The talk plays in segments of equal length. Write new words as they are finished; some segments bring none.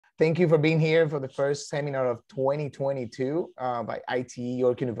Thank you for being here for the first seminar of 2022 by ITE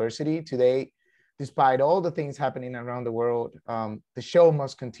York University. Today, despite all the things happening around the world, the show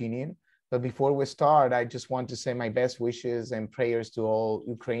must continue. But before we start, I just want to send my best wishes and prayers to all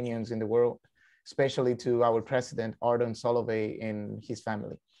Ukrainians in the world, especially to our president, Arden Solovey, and his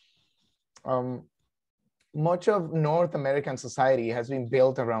family. Much of North American society has been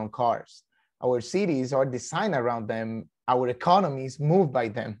built around cars. Our cities are designed around them. Our economies move by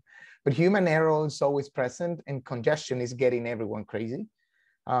them. But human error is always present and congestion is getting everyone crazy.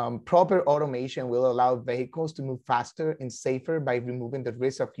 Proper automation will allow vehicles to move faster and safer by removing the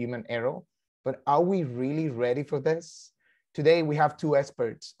risk of human error. But are we really ready for this? Today, we have two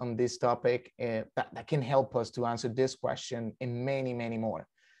experts on this topic that can help us to answer this question and many, many more.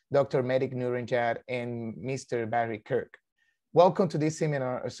 Dr. Mehdi Nourinejad and Mr. Barry Kirk. Welcome to this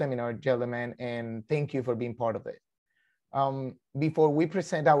seminar, gentlemen, and thank you for being part of it. Before we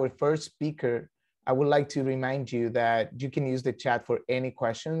present our first speaker, I would like to remind you that you can use the chat for any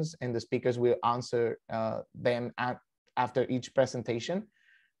questions and the speakers will answer them after each presentation.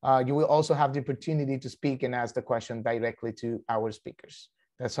 You will also have the opportunity to speak and ask the question directly to our speakers.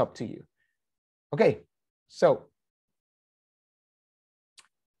 That's up to you. Okay, so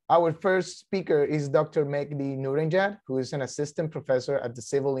our first speaker is Dr. Mehdi Nourinejad, who is an assistant professor at the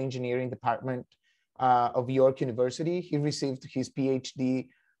Civil Engineering Department of York University. He received his PhD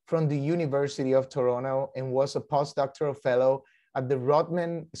from the University of Toronto and was a postdoctoral fellow at the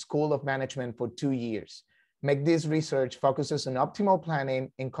Rodman School of Management for 2 years. Mehdi's research focuses on optimal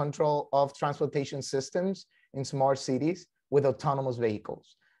planning and control of transportation systems in smart cities with autonomous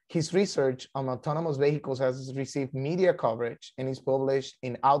vehicles. His research on autonomous vehicles has received media coverage and is published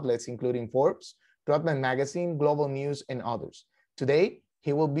in outlets including Forbes, Rodman Magazine, Global News, and others. Today,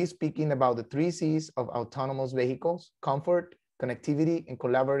 he will be speaking about the 3 C's of autonomous vehicles: comfort, connectivity, and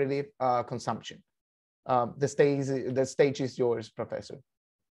collaborative consumption. The stage is yours, Professor.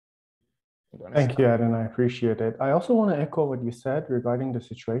 Thank you, Ed, and I appreciate it. I also want to echo what you said regarding the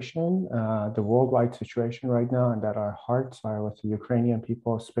situation, the worldwide situation right now, and that our hearts are with the Ukrainian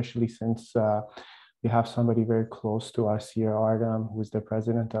people, especially since we have somebody very close to us here, Artem, who is the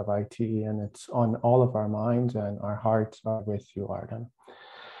president of ITE, and it's on all of our minds, and our hearts are with you, Artem.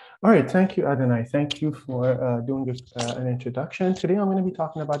 All right, thank you, Adonai. Thank you for doing an introduction. Today, I'm going to be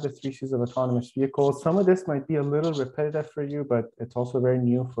talking about the 3 C's of autonomous vehicles. Some of this might be a little repetitive for you, but it's also very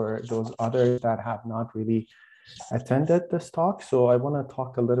new for those others that have not really attended this talk. So I want to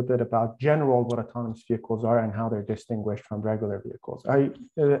talk a little bit about general what autonomous vehicles are and how they're distinguished from regular vehicles.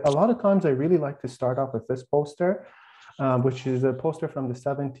 A lot of times, I really like to start off with this poster, which is a poster from the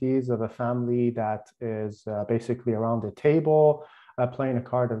 70s of a family that is basically around the table, playing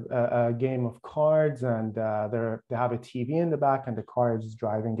a game of cards, and they have a TV in the back and the car is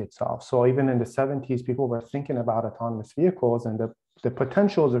driving itself. So even in the 70s, people were thinking about autonomous vehicles and the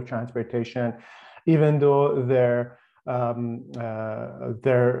potentials of transportation, even though their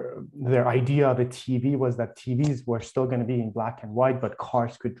idea of a TV was that TVs were still going to be in black and white, but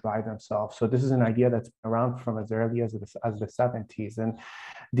cars could drive themselves. So this is an idea that's been around from as early as the 70s. And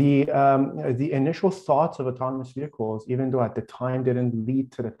the initial thoughts of autonomous vehicles, even though at the time didn't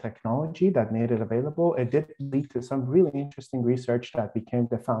lead to the technology that made it available, it did lead to some really interesting research that became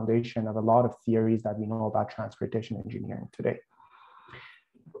the foundation of a lot of theories that we know about transportation engineering today.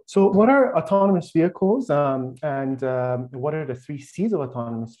 So what are autonomous vehicles and what are the 3 C's of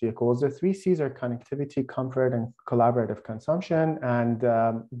autonomous vehicles? The 3 C's are connectivity, comfort, and collaborative consumption. And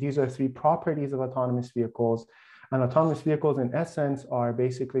these are 3 properties of autonomous vehicles. And autonomous vehicles, in essence, are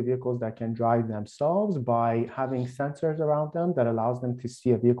basically vehicles that can drive themselves by having sensors around them that allows them to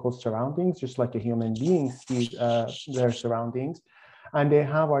see a vehicle's surroundings, just like a human being sees their surroundings. And they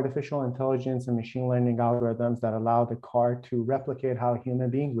have artificial intelligence and machine learning algorithms that allow the car to replicate how a human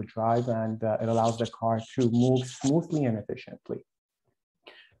being would drive, and it allows the car to move smoothly and efficiently.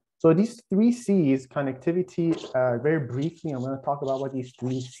 So these 3 C's, connectivity, very briefly, I'm going to talk about what these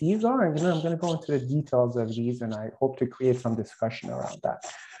 3 C's are, and I'm going to go into the details of these, and I hope to create some discussion around that.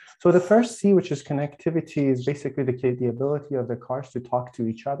 So the first C, which is connectivity, is basically the ability of the cars to talk to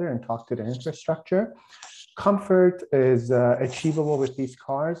each other and talk to the infrastructure. Comfort is achievable with these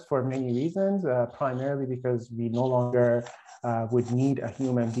cars for many reasons, primarily because we no longer would need a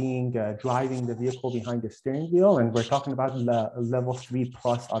human being driving the vehicle behind the steering wheel. And we're talking about level 3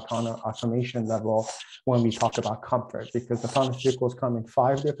 plus automation level when we talk about comfort, because autonomous vehicles come in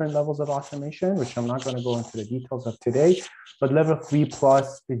 5 different levels of automation, which I'm not going to go into the details of today. But level 3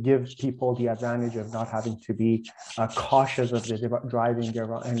 plus gives people the advantage of not having to be cautious of the driving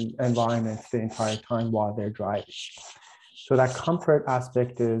environment the entire time while they're driving. So that comfort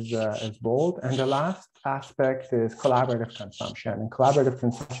aspect is bold. And the last aspect is collaborative consumption. And collaborative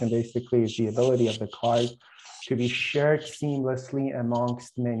consumption basically is the ability of the cars to be shared seamlessly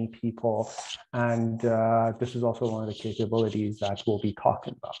amongst many people. And this is also one of the capabilities that we'll be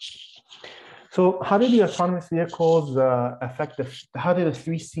talking about. So how did the autonomous vehicles how did the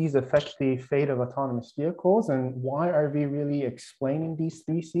 3Cs affect the fate of autonomous vehicles, and why are we really explaining these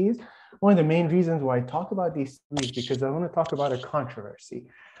 3Cs? One of the main reasons why I talk about these three is because I want to talk about a controversy.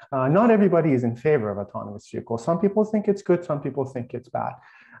 Not everybody is in favor of autonomous vehicles. Some people think it's good, some people think it's bad.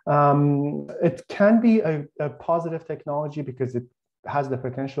 It can be a positive technology because it has the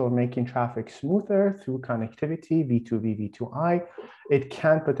potential of making traffic smoother through connectivity, V2V, V2I. It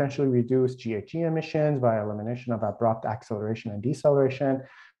can potentially reduce GHG emissions by elimination of abrupt acceleration and deceleration,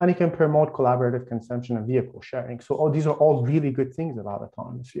 and it can promote collaborative consumption and vehicle sharing. So these are all really good things about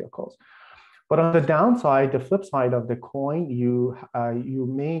autonomous vehicles. But on the downside, the flip side of the coin, you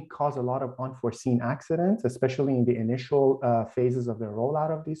may cause a lot of unforeseen accidents, especially in the initial phases of the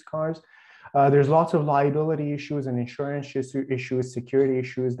rollout of these cars. There's lots of liability issues and insurance issues, security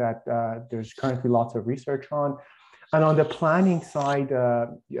issues that there's currently lots of research on. And on the planning side,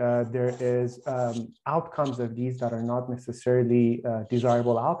 there is outcomes of these that are not necessarily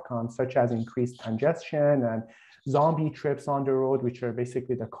desirable outcomes, such as increased congestion and zombie trips on the road, which are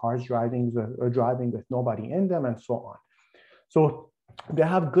basically the cars driving with nobody in them and so on. So they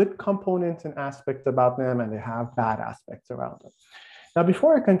have good components and aspects about them, and they have bad aspects around them. Now,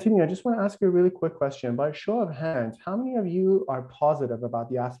 before I continue, I just want to ask you a really quick question. By a show of hands, how many of you are positive about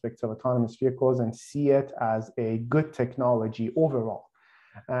the aspects of autonomous vehicles and see it as a good technology overall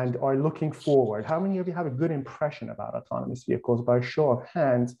and are looking forward? How many of you have a good impression about autonomous vehicles? By a show of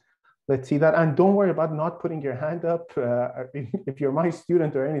hands, let's see that. And don't worry about not putting your hand up. If you're my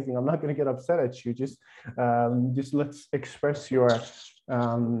student or anything, I'm not going to get upset at you. Just let's express your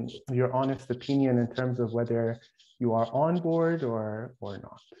honest opinion in terms of whether you are on board or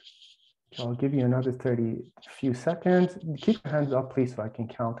not. So I'll give you another few seconds. Keep your hands up, please, so I can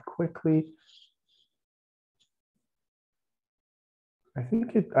count quickly.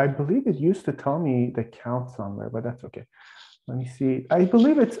 I believe it used to tell me the count somewhere, but that's okay. Let me see. I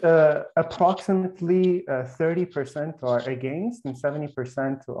believe it's approximately 30% are against and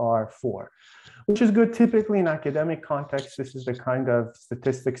 70% are for, which is good. Typically in academic context, this is the kind of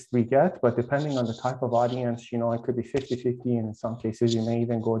statistics we get, but depending on the type of audience, it could be 50-50, and in some cases, you may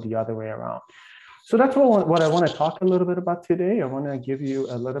even go the other way around. So that's what I want to talk a little bit about today. I want to give you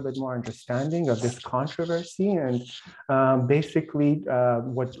a little bit more understanding of this controversy, and basically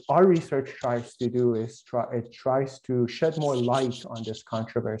what our research tries to do is it tries to shed more light on this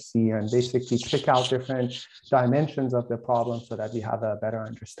controversy and basically pick out different dimensions of the problem so that we have a better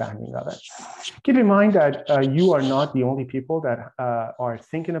understanding of it. Keep in mind that you are not the only people that are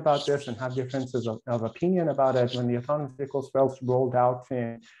thinking about this and have differences of opinion about it. When the autonomous vehicles first rolled out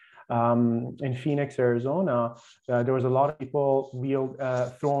in Phoenix, Arizona, there was a lot of people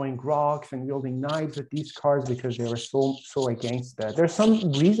throwing rocks and wielding knives at these cars because they were so against that. There's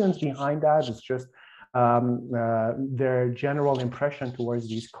some reasons behind that. It's just their general impression towards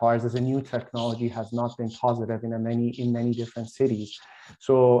these cars as a new technology has not been positive in many different cities.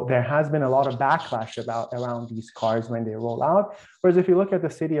 So there has been a lot of backlash around these cars when they roll out. Whereas if you look at the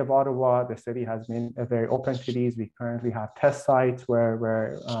city of Ottawa, the city has been very open to these. We currently have test sites where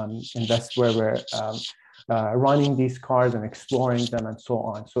we're running these cars and exploring them and so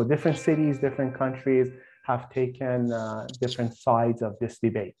on. So different cities, different countries have taken different sides of this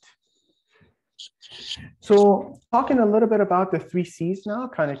debate. So talking a little bit about the 3Cs now,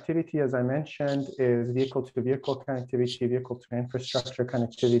 connectivity, as I mentioned, is vehicle-to-vehicle connectivity, vehicle-to-infrastructure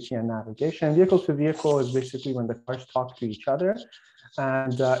connectivity, and navigation. Vehicle-to-vehicle is basically when the cars talk to each other,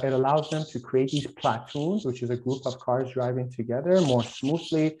 and it allows them to create these platoons, which is a group of cars driving together more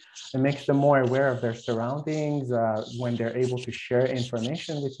smoothly. It makes them more aware of their surroundings when they're able to share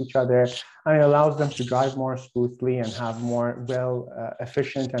information with each other, and it allows them to drive more smoothly and have more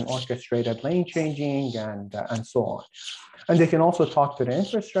efficient and orchestrated lane changing and so on. And they can also talk to the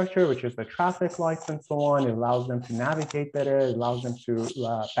infrastructure, which is the traffic lights and so on. It allows them to navigate better. It allows them to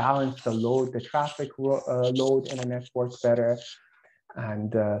balance the load, the traffic load in a network better,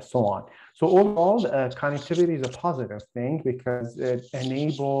 and so on. So overall, connectivity is a positive thing because it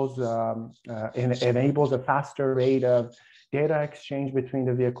enables a faster rate of data exchange between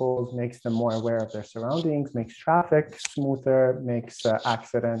the vehicles, makes them more aware of their surroundings, makes traffic smoother, makes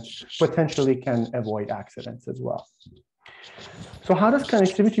accidents, potentially can avoid accidents as well. So how does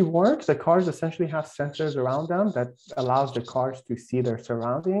connectivity work? The cars essentially have sensors around them that allows the cars to see their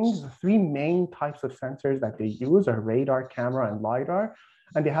surroundings. The three main types of sensors that they use are radar, camera, and LiDAR,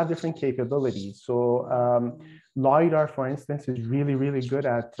 and they have different capabilities. So LiDAR, for instance, is really, really good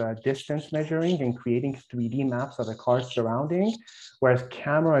at distance measuring and creating 3D maps of the car's surrounding, whereas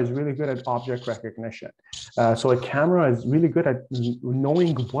camera is really good at object recognition. So a camera is really good at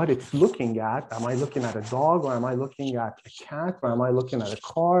knowing what it's looking at. Am I looking at a dog, or am I looking at a cat, or am I looking at a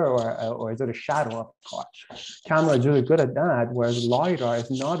car, or is it a shadow of a car? Camera is really good at that, whereas LiDAR is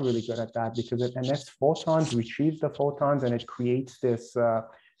not really good at that because it emits photons, retrieves the photons, and it creates this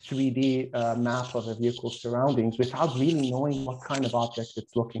 3D map of a vehicle's surroundings without really knowing what kind of object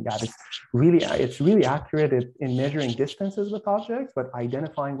it's looking at. It's really accurate in measuring distances with objects, but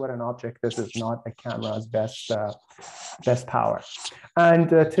identifying what an object is not a camera's best power.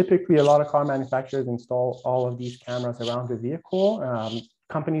 And typically, a lot of car manufacturers install all of these cameras around the vehicle.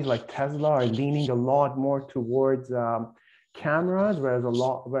 Companies like Tesla are leaning a lot more towards cameras,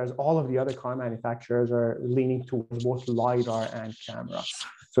 whereas all of the other car manufacturers are leaning towards both LiDAR and camera.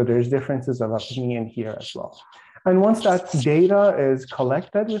 So there's differences of opinion here as well. And once that data is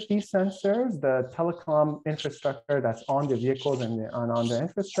collected with these sensors, the telecom infrastructure that's on the vehicles and on the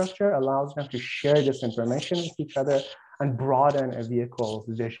infrastructure allows them to share this information with each other and broaden a vehicle's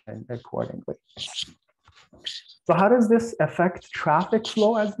vision accordingly. So how does this affect traffic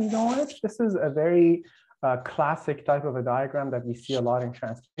flow as we know it? This is a very classic type of a diagram that we see a lot in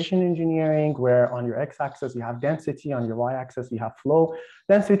transportation engineering, where on your x-axis you have density, on your y-axis you have flow.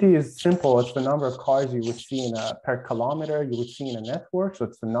 Density is simple. It's the number of cars you would see per kilometer you would see in a network. So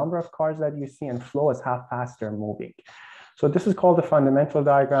it's the number of cars that you see, and flow is how fast they're moving. So this is called the fundamental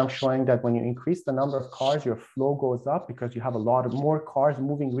diagram, showing that when you increase the number of cars, your flow goes up because you have a lot of more cars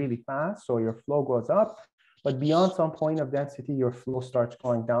moving really fast. So your flow goes up. But beyond some point of density, your flow starts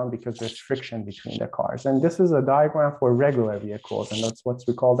going down because there's friction between the cars. And this is a diagram for regular vehicles, and that's what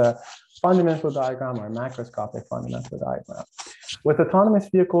we call the fundamental diagram or macroscopic fundamental diagram. With autonomous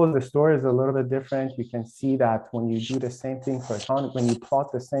vehicles, the story is a little bit different. You can see that when you do the same thing for when you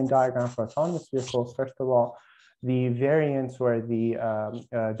plot the same diagram for autonomous vehicles, first of all, the variance or the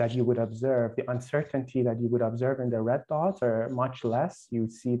that you would observe, the uncertainty that you would observe in the red dots are much less. You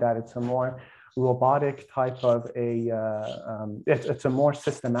see that it's a more robotic type of it's a more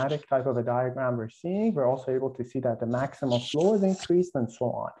systematic type of a diagram we're seeing. We're also able to see that the maximum flow is increased and so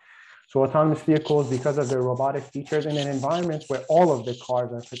on. So autonomous vehicles, because of their robotic features in an environment where all of the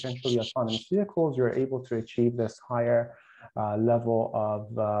cars are potentially autonomous vehicles, you're able to achieve this higher level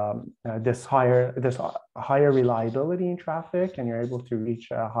of this higher reliability in traffic, and you're able to reach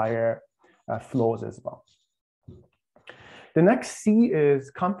higher flows as well. The next C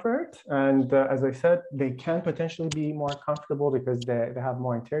is comfort. And as I said, they can potentially be more comfortable because they have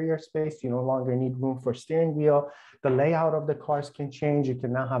more interior space. You no longer need room for steering wheel. The layout of the cars can change. You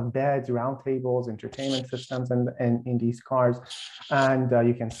can now have beds, round tables, entertainment systems in these cars. And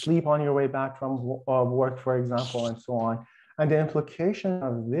you can sleep on your way back from work, for example, and so on. And the implication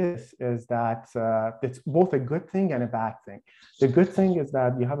of this is that it's both a good thing and a bad thing. The good thing is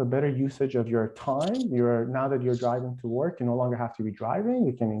that you have a better usage of your time. Now that you're driving to work, you no longer have to be driving.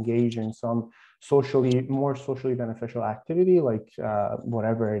 You can engage in some more socially beneficial activity, like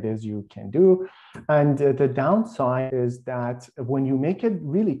whatever it is you can do. And the downside is that when you make it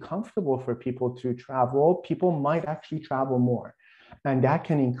really comfortable for people to travel, people might actually travel more. And that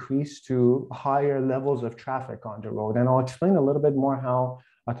can increase to higher levels of traffic on the road. And I'll explain a little bit more how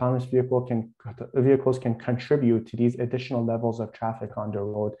autonomous vehicles can contribute to these additional levels of traffic on the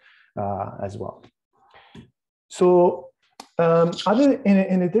road as well. So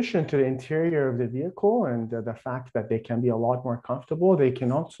in addition to the interior of the vehicle and the fact that they can be a lot more comfortable, they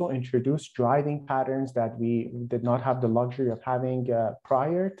can also introduce driving patterns that we did not have the luxury of having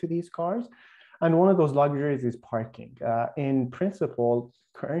prior to these cars. And one of those luxuries is parking. In principle,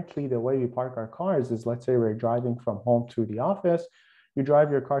 currently the way we park our cars is, let's say we're driving from home to the office. You drive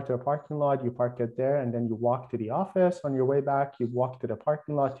your car to a parking lot, you park it there, and then you walk to the office. On your way back, you walk to the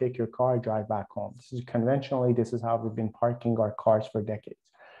parking lot, take your car, drive back home. This is how we've been parking our cars for decades.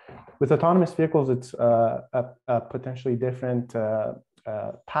 With autonomous vehicles, it's a potentially different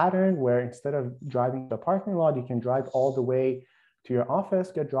pattern where instead of driving to the parking lot, you can drive all the way to your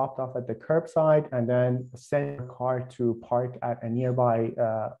office, get dropped off at the curbside, and then send your car to park at a nearby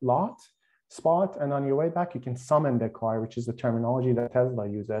spot. And on your way back, you can summon the car, which is the terminology that Tesla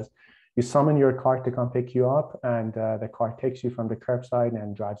uses. You summon your car to come pick you up, and the car takes you from the curbside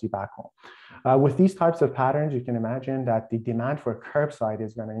and drives you back home. With these types of patterns, you can imagine that the demand for curbside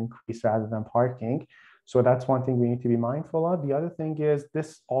is going to increase rather than parking. So that's one thing we need to be mindful of. The other thing is this,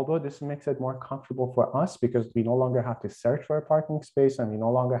 although this makes it more comfortable for us because we no longer have to search for a parking space and we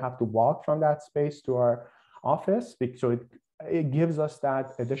no longer have to walk from that space to our office. So it gives us that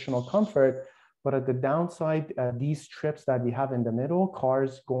additional comfort. But at the downside, these trips that we have in the middle,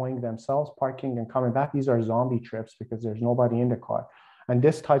 cars going themselves, parking and coming back, these are zombie trips because there's nobody in the car. And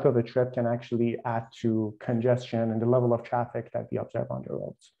this type of a trip can actually add to congestion and the level of traffic that we observe on the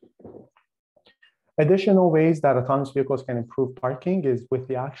roads. Additional ways that autonomous vehicles can improve parking is with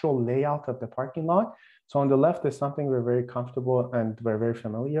the actual layout of the parking lot. So on the left is something we're very comfortable and we're very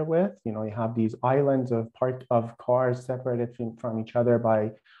familiar with. You know, you have these islands of cars separated from each other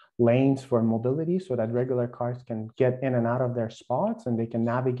by lanes for mobility so that regular cars can get in and out of their spots and they can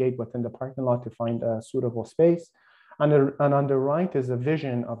navigate within the parking lot to find a suitable space. And on the right is a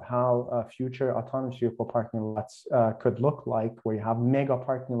vision of how future autonomous vehicle parking lots could look like, where you have mega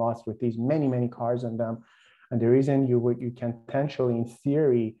parking lots with these many cars in them. And the reason you can potentially, in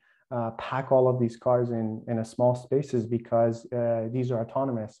theory, pack all of these cars in a small space is because these are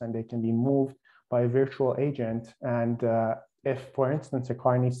autonomous and they can be moved by a virtual agent. And if, for instance, a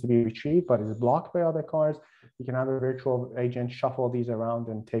car needs to be retrieved but is blocked by other cars, you can have a virtual agent shuffle these around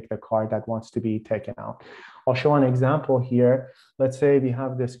and take the car that wants to be taken out. I'll show an example here. Let's say we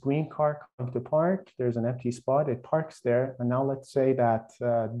have this green car come to park. There's an empty spot. It parks there. And now let's say that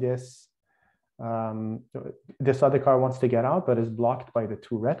this other car wants to get out, but is blocked by the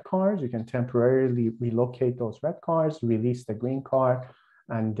two red cars. You can temporarily relocate those red cars, release the green car,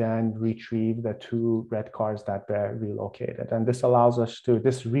 and then retrieve the two red cars that were relocated. And this allows us to,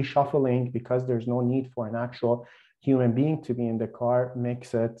 this reshuffling, because there's no need for an actual human being to be in the car,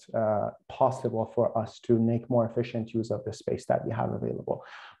 makes it possible for us to make more efficient use of the space that we have available.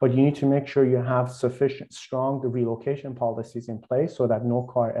 But you need to make sure you have sufficient, strong relocation policies in place so that no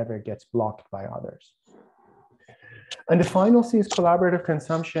car ever gets blocked by others. And the final C is collaborative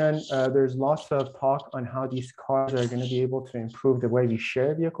consumption. There's lots of talk on how these cars are going to be able to improve the way we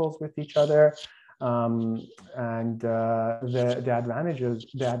share vehicles with each other. The advantage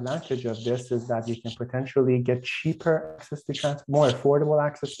of this is that you can potentially get cheaper access to more affordable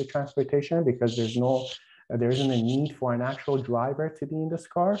access to transportation because there isn't a need for an actual driver to be in this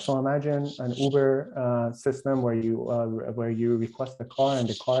car. So imagine an Uber system where you request a car and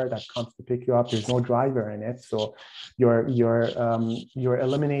the car that comes to pick you up, there's no driver in it. So you're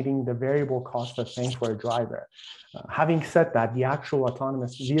eliminating the variable cost of paying for a driver. Having said that, the actual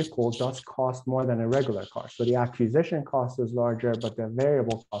autonomous vehicle does cost more than a regular car. So the acquisition cost is larger, but the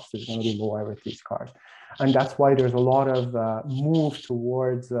variable cost is going to be lower with these cars. And that's why there's a lot of move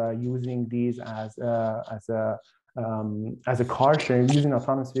towards using these as a car sharing, using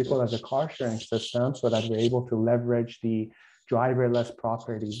autonomous vehicle as a car sharing system so that we're able to leverage the driverless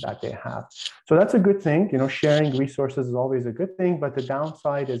properties that they have. So that's a good thing. You know, sharing resources is always a good thing, but the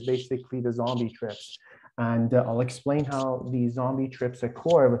downside is basically the zombie trips. And I'll explain how these zombie trips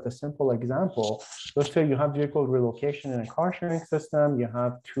occur with a simple example. Let's say you have vehicle relocation in a car sharing system. You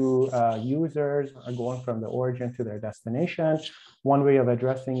have two users going from the origin to their destination. One way of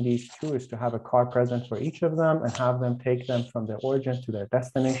addressing these two is to have a car present for each of them and have them take them from their origin to their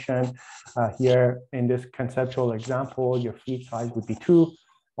destination. Here in this conceptual example, your fleet size would be 2.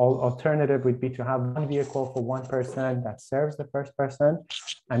 Alternative would be to have one vehicle for one person that serves the first person.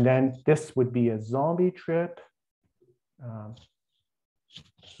 And then this would be a zombie trip. Sorry,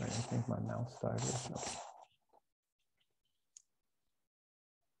 I think my mouse started.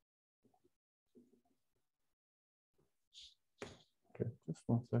 Okay, just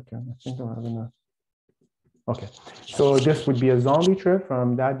 1 second. I think I'm gonna. Okay, so this would be a zombie trip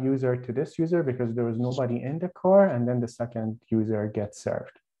from that user to this user because there was nobody in the car, and then the second user gets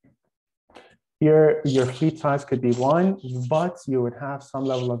served. Here, your fleet size could be 1, but you would have some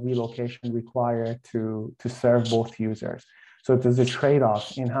level of relocation required to serve both users. So there's a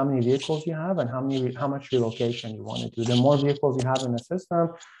trade-off in how many vehicles you have and how much relocation you want to do. The more vehicles you have in the system,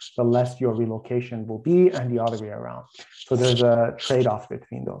 the less your relocation will be, and the other way around. So there's a trade-off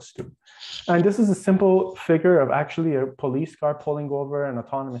between those two. And this is a simple figure of actually a police car pulling over an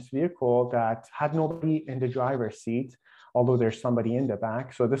autonomous vehicle that had nobody in the driver's seat, although there's somebody in the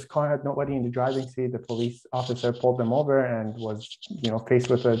back. So this car had nobody in the driving seat. The police officer pulled them over and was, faced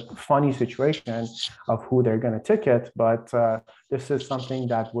with a funny situation of who they're going to ticket. But this is something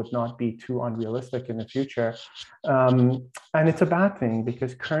that would not be too unrealistic in the future. And it's a bad thing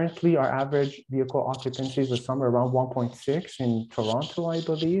because currently our average vehicle occupancies is somewhere around 1.6 in Toronto, I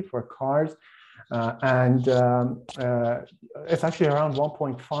believe, for cars. It's actually around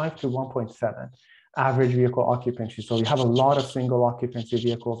 1.5 to 1.7. average vehicle occupancy. So you have a lot of single occupancy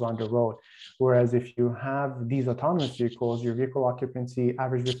vehicles on the road. Whereas if you have these autonomous vehicles, your vehicle occupancy,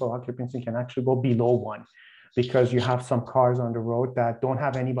 average vehicle occupancy can actually go below 1, because you have some cars on the road that don't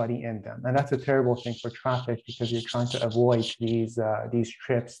have anybody in them. And that's a terrible thing for traffic, because you're trying to avoid these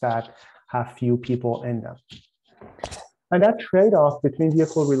trips that have few people in them. And that trade-off between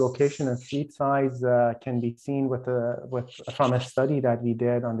vehicle relocation and fleet size can be seen from a study that we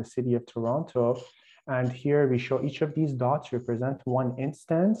did on the city of Toronto. And here we show each of these dots represent one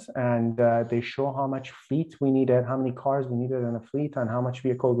instance, and they show how much fleet we needed, how many cars we needed in a fleet, and how much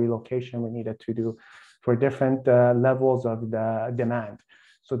vehicle relocation we needed to do for different levels of the demand.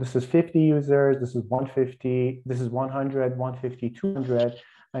 So this is 50 users, this is 150, this is 100, 150, 200.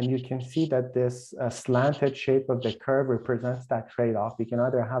 And you can see that this slanted shape of the curve represents that trade-off. You can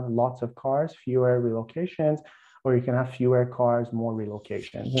either have lots of cars, fewer relocations, or you can have fewer cars, more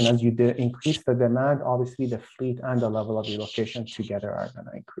relocations. And as you increase the demand, obviously the fleet and the level of relocation together are going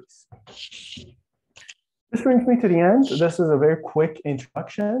to increase. This brings me to the end. This is a very quick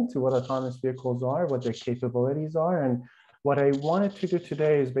introduction to what autonomous vehicles are, what their capabilities are. And what I wanted to do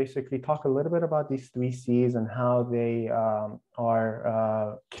today is basically talk a little bit about these 3 C's and how they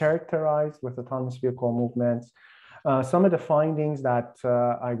are characterized with autonomous vehicle movements. Some of the findings that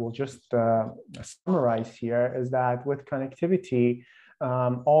I will just summarize here is that with connectivity,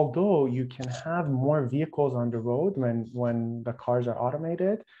 although you can have more vehicles on the road when the cars are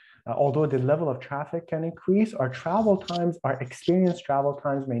automated, although the level of traffic can increase, our experienced travel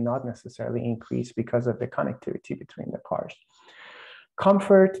times may not necessarily increase because of the connectivity between the cars.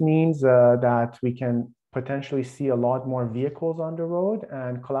 Comfort means that we can potentially see a lot more vehicles on the road,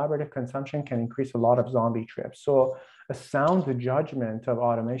 and collaborative consumption can increase a lot of zombie trips. So a sound judgment of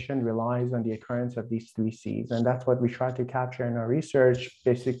automation relies on the occurrence of these 3 C's. And that's what we try to capture in our research,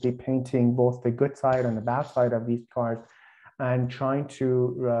 basically painting both the good side and the bad side of these cars, and trying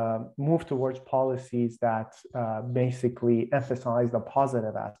to move towards policies that basically emphasize the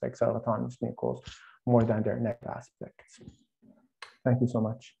positive aspects of autonomous vehicles more than their negative aspects. Thank you so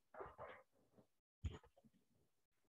much.